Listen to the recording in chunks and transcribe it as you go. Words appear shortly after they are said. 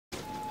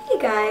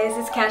guys,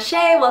 it's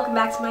Caché. Welcome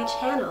back to my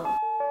channel.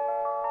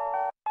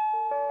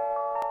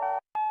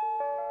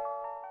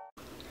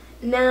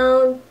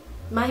 Now,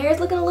 my hair is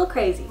looking a little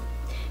crazy.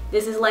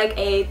 This is like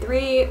a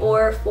 3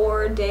 or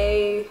 4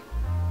 day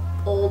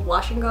old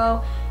wash and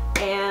go,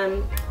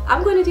 and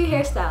I'm going to do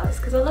hairstyles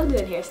because I love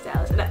doing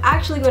hairstyles, and I'm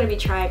actually going to be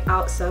trying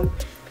out some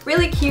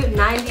really cute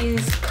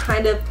 90s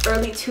kind of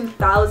early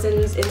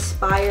 2000s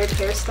inspired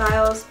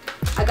hairstyles.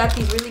 I got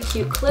these really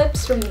cute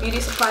clips from the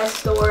beauty supply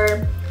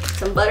store,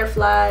 some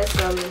butterflies,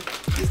 some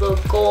these little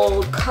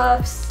gold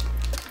cuffs,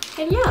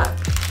 and yeah,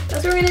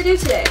 that's what we're gonna do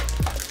today.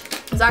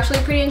 It's actually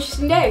a pretty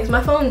interesting day because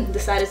my phone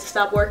decided to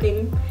stop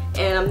working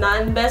and I'm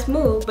not in the best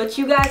mood, but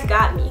you guys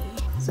got me.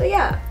 So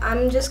yeah,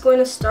 I'm just going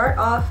to start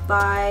off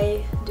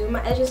by doing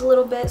my edges a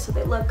little bit so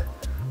they look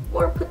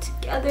more put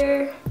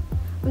together.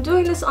 I'm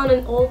doing this on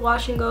an old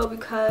wash and go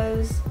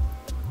because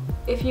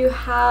if you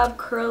have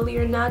curly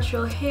or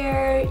natural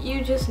hair,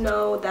 you just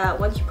know that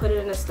once you put it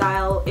in a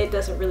style, it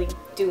doesn't really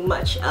do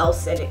much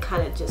else and it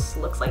kind of just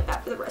looks like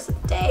that for the rest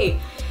of the day.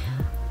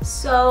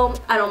 So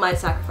I don't mind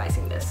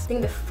sacrificing this. I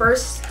think the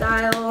first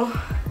style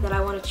that I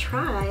want to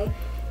try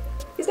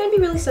is going to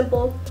be really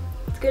simple.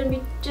 It's going to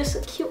be just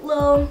a cute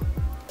little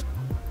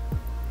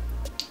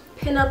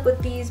pin up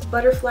with these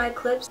butterfly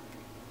clips.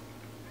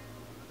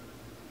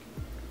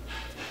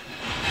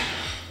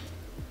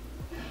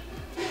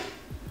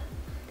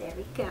 There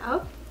we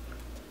go.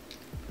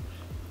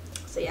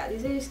 So yeah,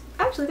 these are just,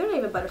 actually they're not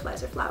even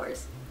butterflies, they're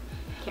flowers.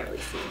 Can't really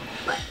see,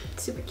 but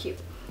super cute.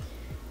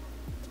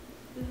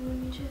 And let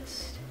me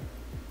just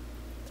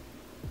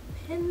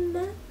pin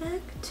that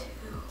back too.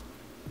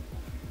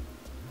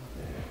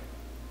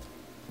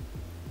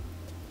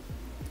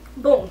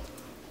 Boom.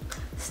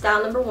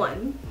 Style number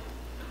 1.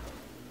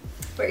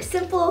 Very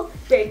simple,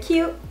 very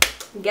cute.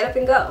 Get up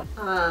and go.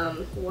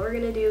 What we're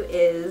gonna do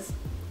is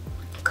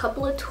a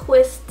couple of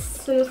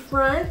twists in the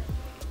front,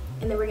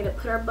 and then we're gonna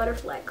put our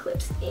butterfly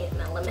clips in.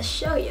 Now let me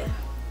show you.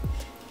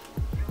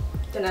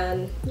 And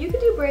then you can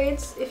do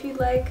braids if you'd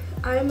like.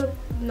 I'm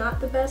not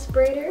the best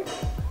braider,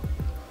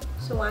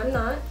 so I'm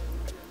not.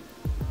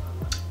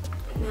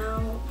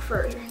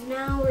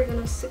 Now we're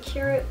gonna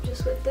secure it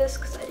just with this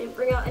because I didn't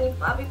bring out any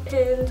bobby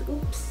pins.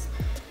 Oops.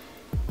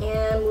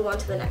 And move on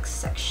to the next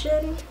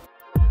section.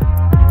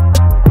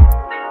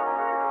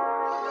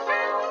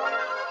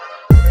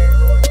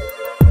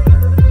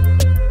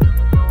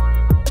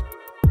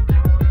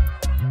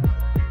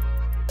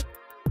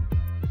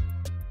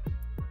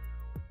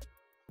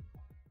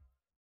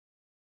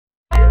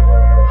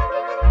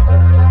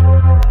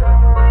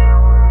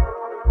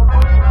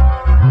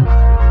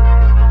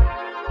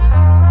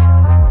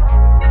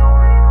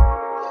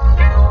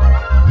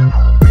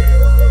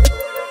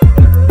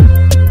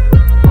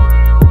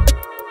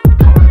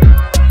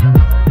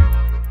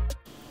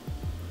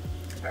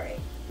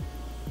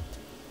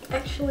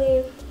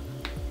 Actually,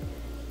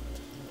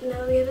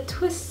 now we have it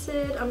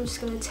twisted, I'm just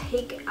gonna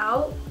take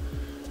out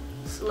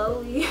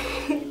slowly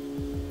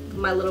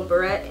my little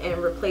barrette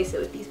and replace it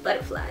with these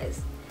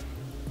butterflies.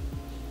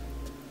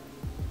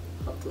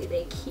 Hopefully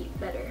they keep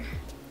better.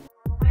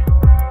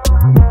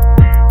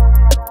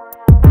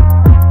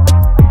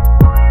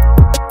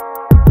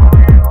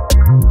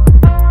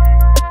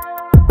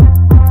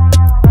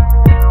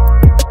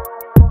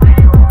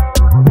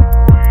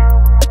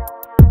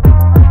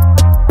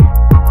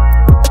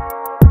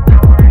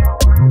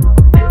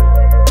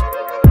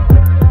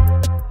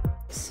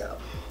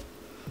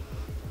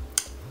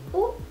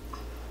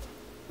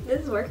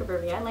 This is working for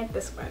me. I like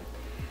this one.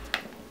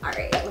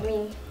 Alright, let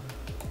me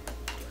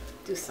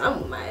do some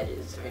of my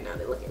edges right now.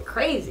 They're looking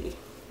crazy.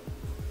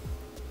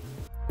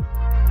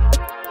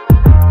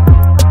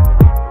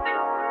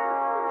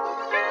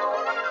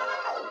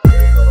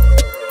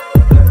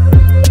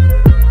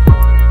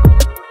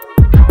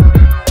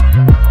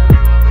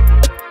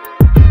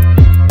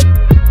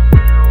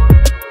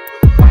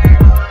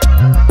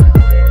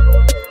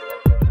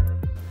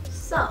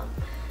 So,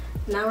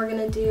 now we're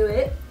gonna do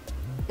it.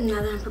 Now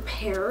that I'm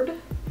prepared.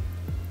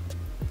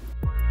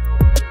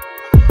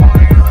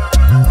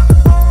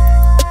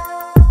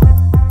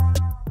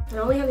 I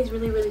only have these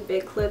really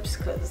big clips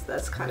because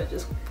that's kind of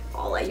just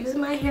all I use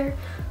in my hair,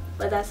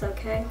 but that's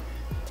okay.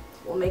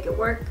 We'll make it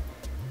work.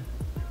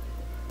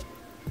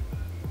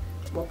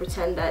 We'll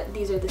pretend that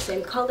these are the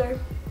same color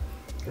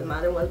because my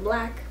other one's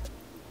black.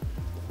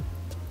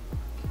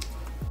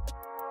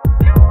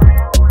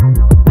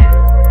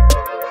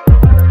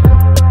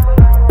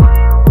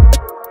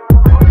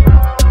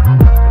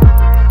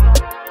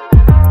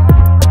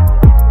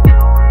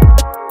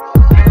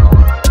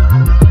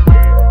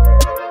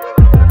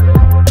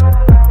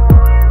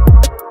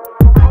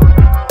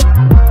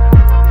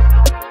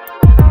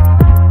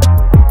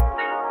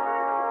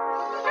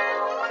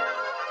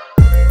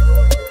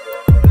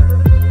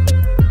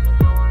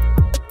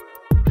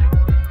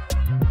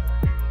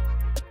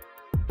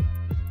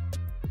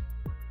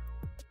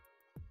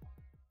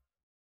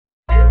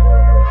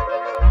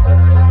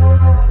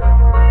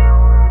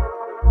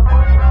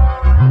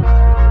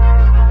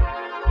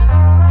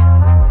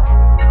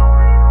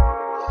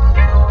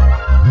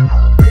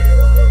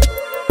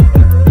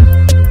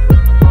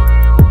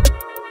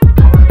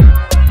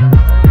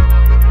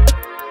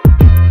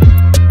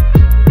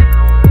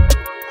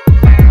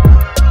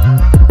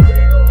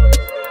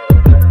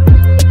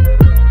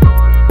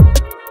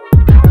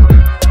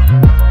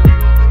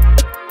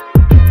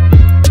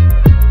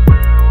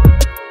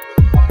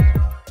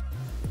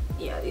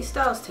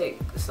 Styles take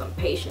some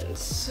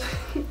patience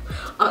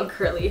on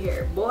curly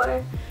hair,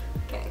 boy.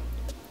 Okay,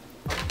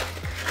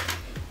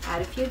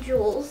 add a few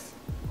jewels.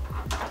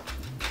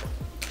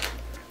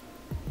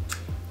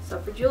 So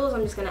for jewels,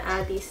 I'm just gonna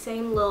add these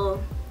same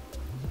little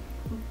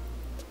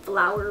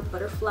flower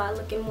butterfly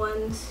looking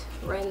ones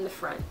right in the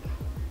front.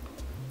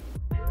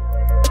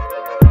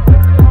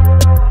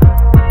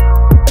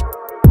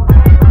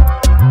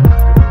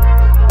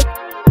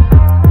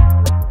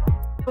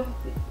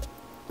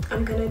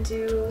 I'm gonna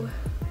do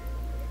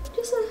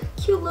just a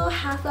cute little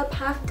half up,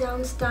 half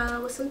down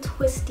style with some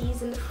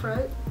twisties in the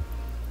front.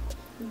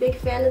 Big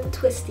fan of the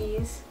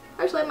twisties.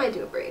 Actually, I might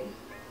do a braid.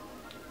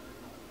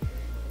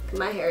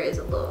 My hair is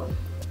a little...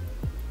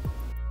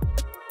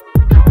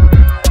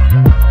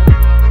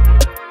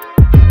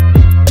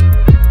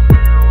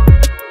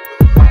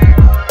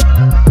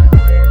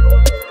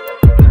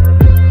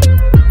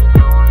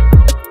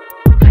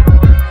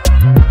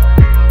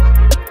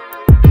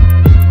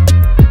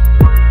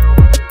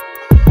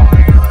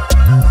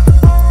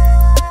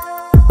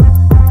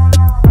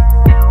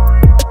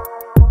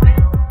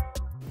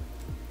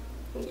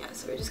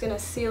 So we're just gonna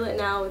seal it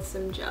now with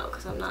some gel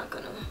because I'm not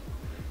gonna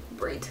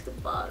braid to the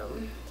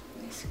bottom.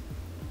 Here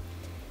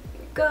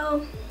we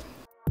go.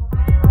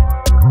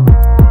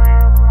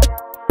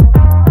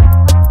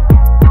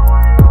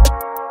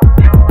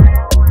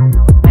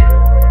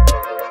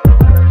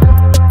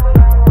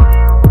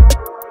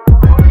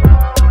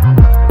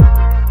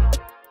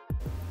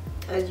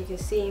 As you can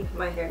see,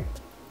 my hair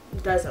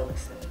doesn't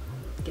listen.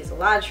 It gets a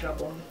lot of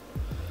trouble.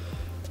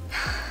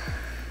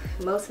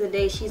 Most of the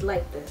day she's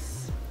like this.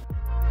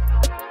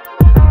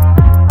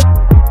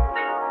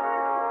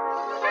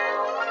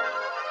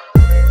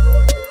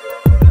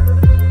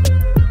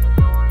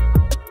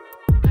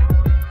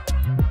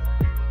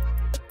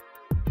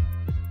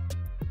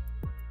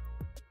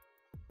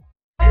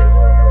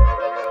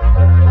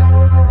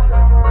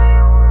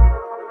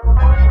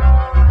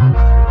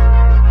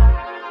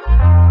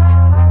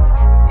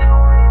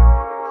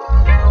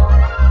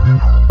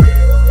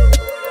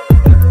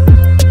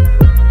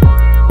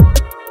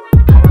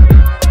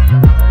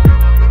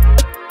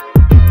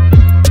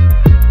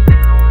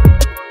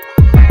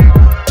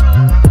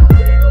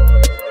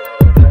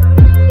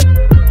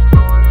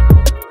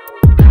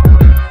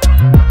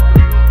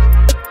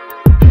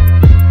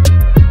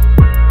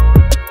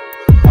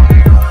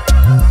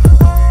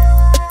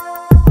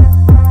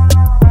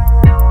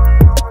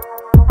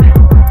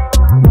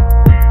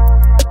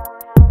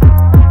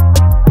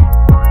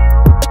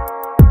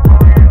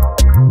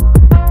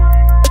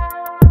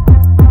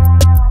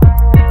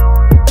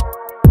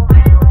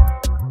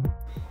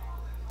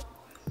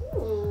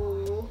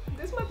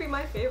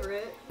 My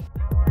favorite.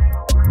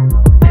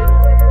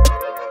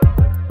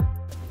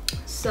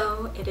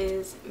 So it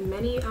is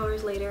many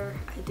hours later.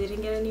 I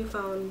didn't get a new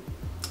phone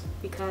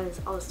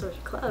because all the stores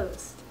are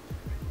closed,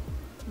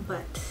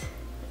 but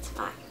it's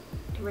fine.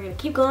 We're gonna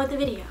keep going with the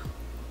video.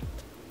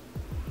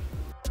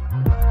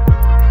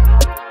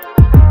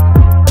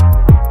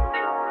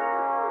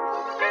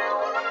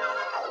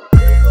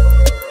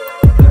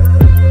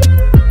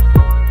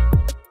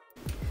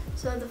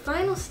 So the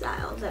final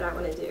style that I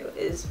want to do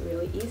is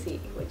really easy,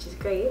 which is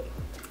great.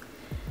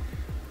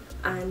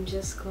 I'm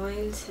just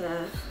going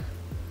to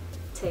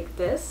take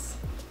this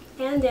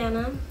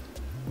bandana,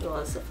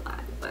 well it's a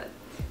flag, but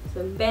it's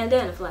a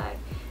bandana flag.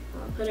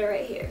 I'll put it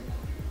right here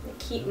and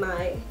keep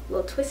my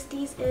little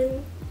twisties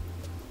in